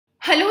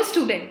Hello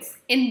students,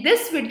 in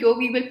this video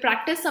we will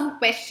practice some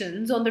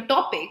questions on the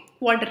topic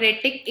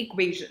quadratic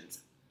equations.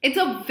 It's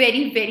a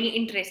very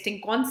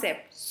interesting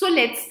concept, so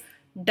let's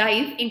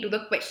dive into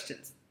the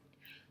questions.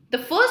 The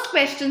first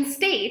question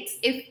states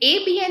if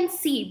a, b and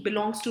c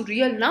belongs to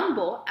real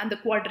number and the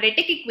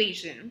quadratic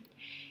equation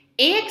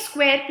ax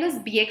square plus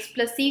bx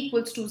plus c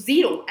equals to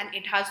 0 and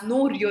it has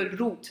no real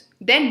root,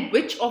 then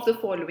which of the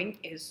following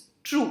is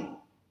true?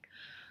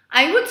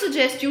 I would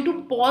suggest you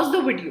to pause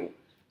the video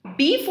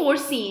before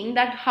seeing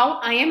that how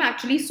I am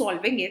actually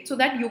solving it so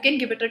that you can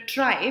give it a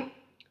try.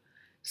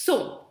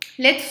 So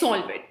let's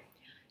solve it.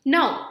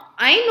 Now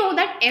I know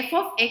that f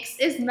of x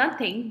is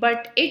nothing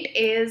but it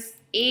is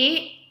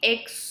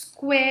ax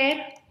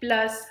square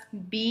plus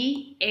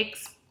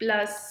bx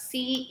plus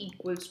c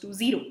equals to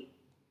 0.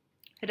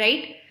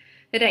 Right?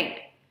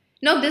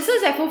 Now this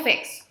is f of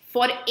x.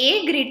 For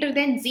a greater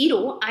than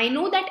 0, I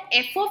know that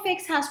f of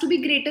x has to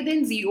be greater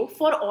than 0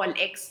 for all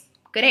x.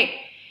 Correct?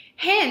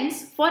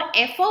 Hence, for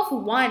f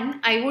of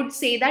 1, I would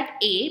say that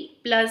a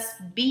plus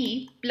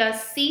b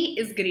plus c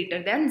is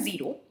greater than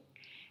 0.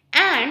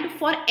 And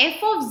for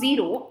f of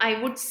 0,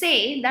 I would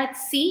say that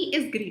c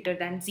is greater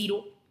than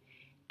 0.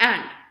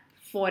 And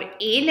for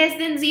a less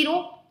than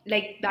 0,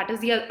 like that is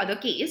the other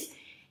case,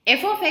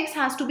 f of x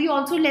has to be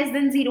also less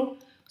than 0.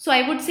 So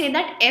I would say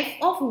that f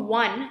of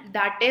 1,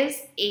 that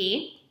is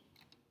a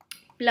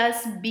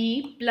plus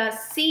b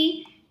plus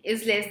c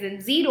is less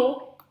than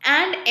 0.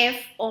 And f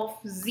of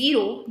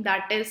 0,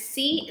 that is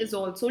c, is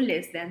also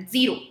less than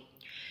 0.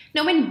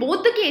 Now in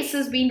both the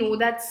cases we know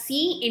that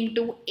c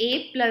into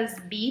a plus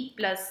b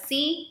plus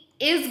c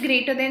is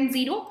greater than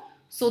 0.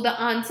 So the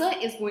answer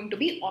is going to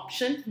be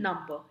option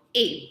number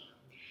A.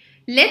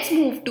 Let's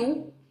move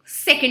to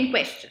second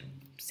question.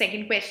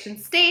 Second question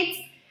states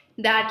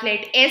that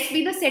let S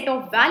be the set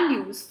of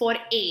values for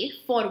a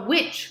for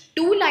which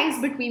 2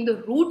 lies between the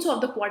roots of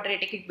the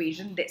quadratic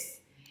equation this.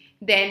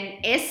 Then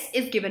S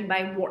is given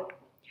by what?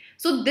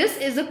 So this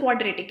is a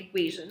quadratic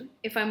equation.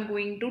 If I'm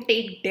going to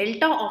take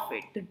delta of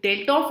it, the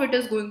delta of it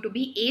is going to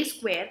be a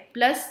square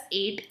plus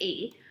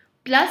 8a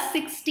plus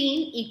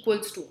 16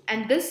 equals to,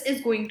 and this is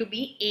going to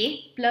be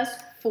a plus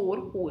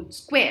 4 whole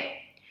square.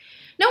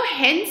 Now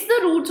hence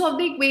the roots of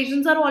the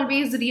equations are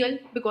always real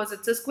because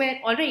it's a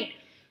square, alright.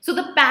 So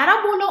the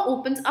parabola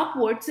opens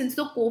upwards since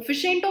the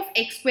coefficient of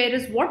x square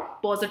is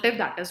what? Positive,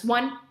 that is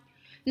 1.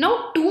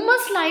 Now 2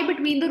 must lie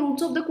between the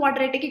roots of the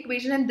quadratic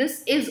equation and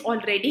this is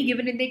already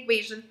given in the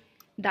equation.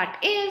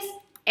 That is,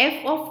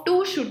 f of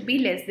 2 should be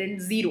less than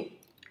 0.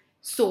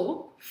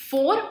 So,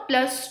 4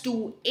 plus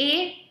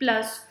 2a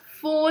plus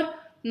 4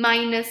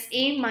 minus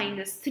a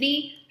minus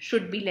 3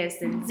 should be less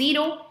than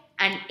 0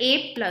 and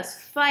a plus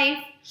 5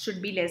 should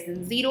be less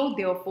than 0.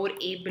 Therefore,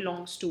 a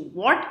belongs to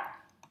what?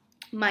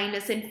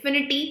 Minus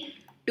infinity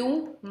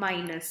to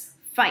minus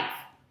 5.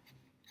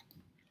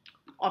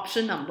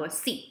 Option number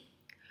C.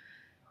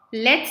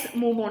 Let's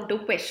move on to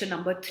question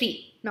number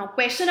 3. Now,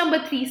 question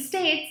number 3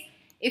 states,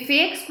 if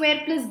ax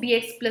square plus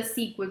bx plus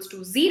c equals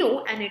to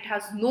 0 and it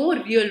has no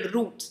real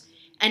roots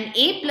and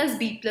a plus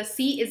b plus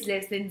c is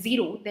less than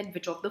 0, then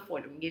which of the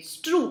following is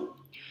true?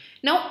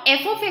 Now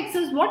f of x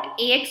is what?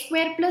 Ax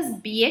square plus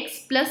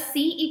bx plus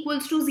c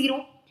equals to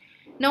 0.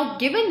 Now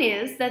given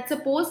is that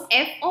suppose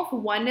f of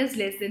 1 is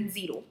less than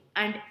 0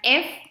 and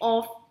f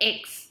of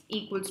x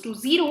equals to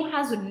 0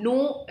 has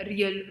no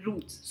real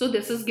roots. So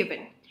this is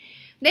given.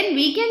 Then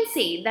we can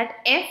say that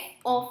f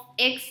of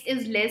x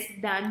is less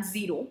than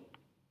 0.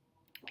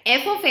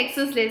 F of x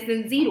is less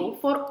than 0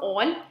 for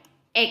all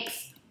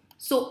x.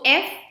 So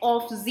f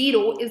of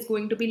 0 is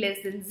going to be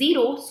less than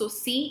 0. So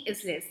c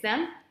is less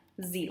than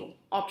 0.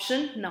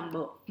 Option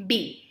number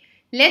B.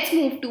 Let's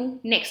move to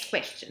next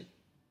question.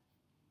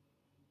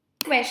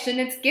 Question,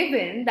 it's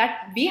given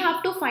that we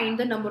have to find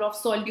the number of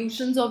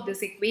solutions of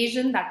this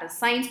equation, that is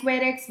sine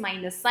square x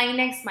minus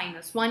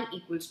 1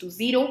 equals to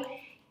 0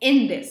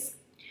 in this.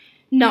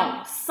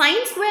 Now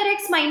sine square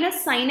x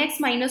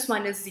minus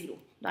 1 is 0.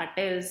 That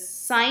is,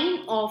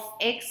 sine of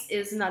x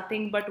is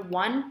nothing but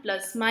 1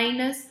 plus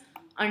minus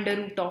under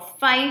root of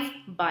 5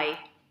 by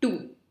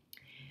 2.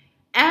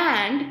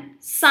 And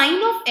sine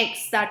of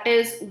x, that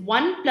is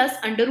 1 plus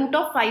under root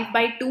of 5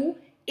 by 2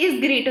 is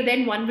greater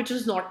than 1, which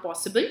is not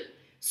possible.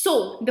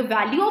 So the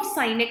value of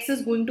sine x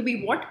is going to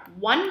be what?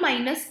 1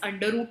 minus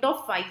under root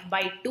of 5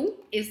 by 2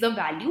 is the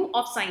value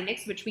of sine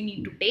x which we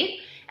need to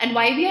take. And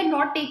why we are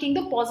not taking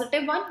the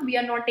positive one? We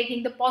are not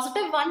taking the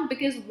positive one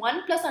because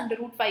 1 plus under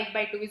root 5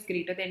 by 2 is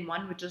greater than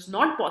 1, which is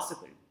not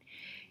possible.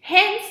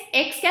 Hence,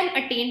 x can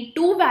attain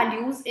two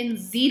values in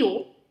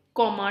 0,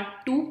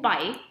 2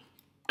 pi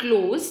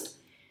closed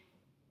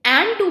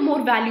and two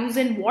more values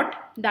in what?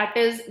 That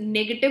is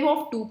negative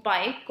of 2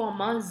 pi,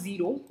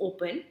 0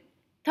 open.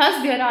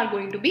 Thus, there are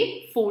going to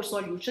be 4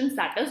 solutions,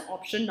 that is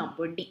option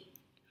number D.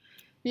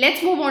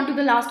 Let's move on to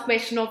the last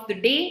question of the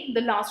day.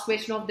 The last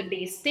question of the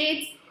day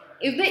states,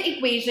 if the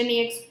equation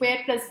ax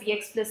square plus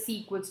bx plus c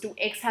equals to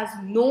x has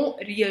no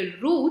real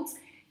roots,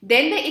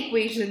 then the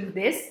equation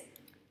this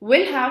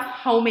will have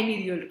how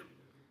many real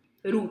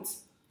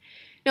roots?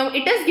 Now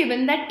it is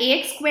given that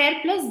ax square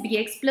plus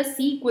bx plus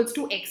c equals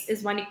to x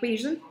is one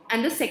equation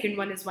and the second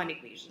one is one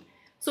equation.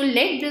 So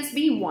let this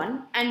be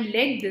 1 and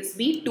let this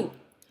be 2.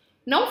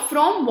 Now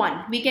from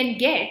 1 we can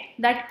get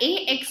that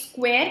ax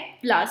square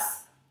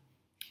plus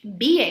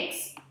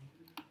bx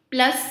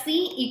plus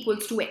c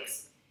equals to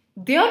x.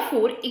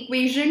 Therefore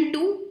equation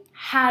 2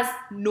 has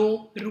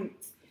no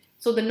roots.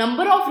 So the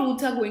number of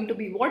roots are going to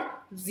be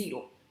what?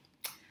 0.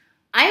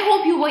 I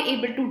hope you were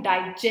able to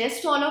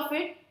digest all of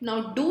it.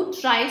 Now do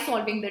try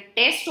solving the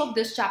test of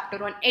this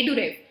chapter on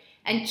EduRev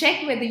and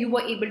check whether you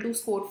were able to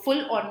score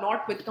full or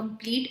not with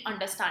complete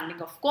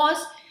understanding. Of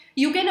course,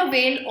 you can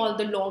avail all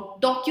the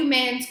logged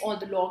documents, all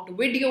the logged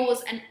videos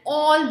and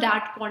all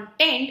that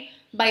content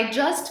by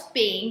just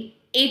paying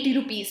 80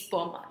 rupees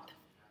per month.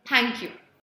 Thank you.